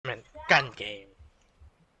Gun game.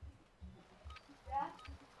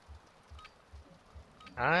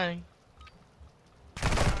 Hi.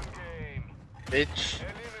 Bitch.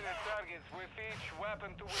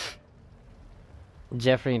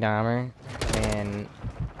 Jeffrey Dahmer, and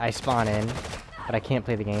I spawn in, but I can't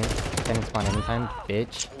play the game. I didn't spawn anytime,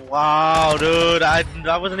 bitch. Wow, dude, I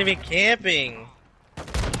wasn't even camping. I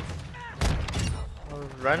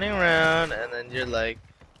was running around, and then you're like,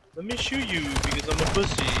 "Let me shoot you because I'm a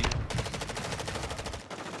pussy."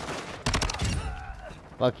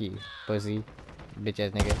 Fuck you, pussy, bitch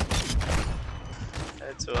ass nigga.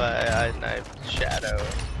 That's why I knifed Shadow.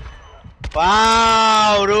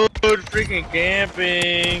 Wow, dude, freaking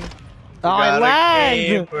camping. Oh, I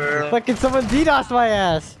lagged! Fucking someone DDoSed my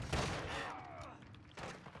ass!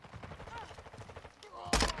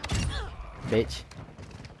 Bitch.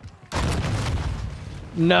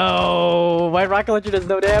 No! My rocket launcher does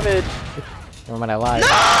no damage! Never mind, I lied.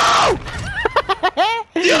 No!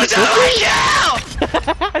 You took my kill!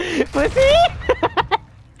 Pussy!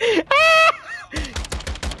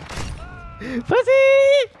 Pussy!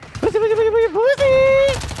 Pussy, pussy, pussy, pussy, pussy!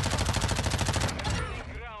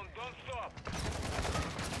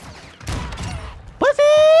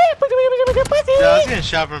 Pussy! Pussy, pussy, pussy, pussy! Yeah, I was getting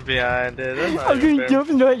shot from behind, dude. That's not I'm even getting fair.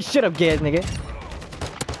 jumped into it. Shut up, gas nigga.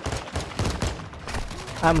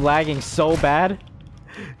 I'm lagging so bad.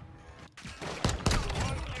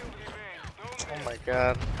 Oh my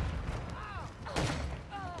god.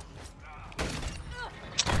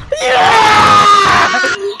 Yeah!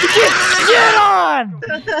 Get shit on!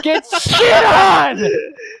 Get shit on!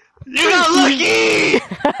 You got lucky! You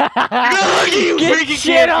got lucky, you Get freaking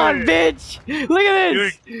shit camper. on, bitch! Look at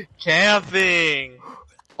this! You're camping!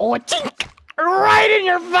 Oh, tink! Right in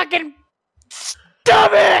your fucking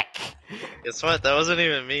stomach! Guess what? That wasn't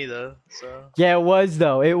even me, though. So. Yeah, it was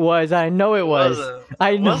though. It was. I know it was.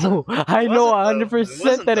 I know. I know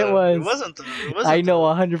 100% that it was. It wasn't. I know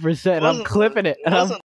 100%. I'm clipping it. And I'm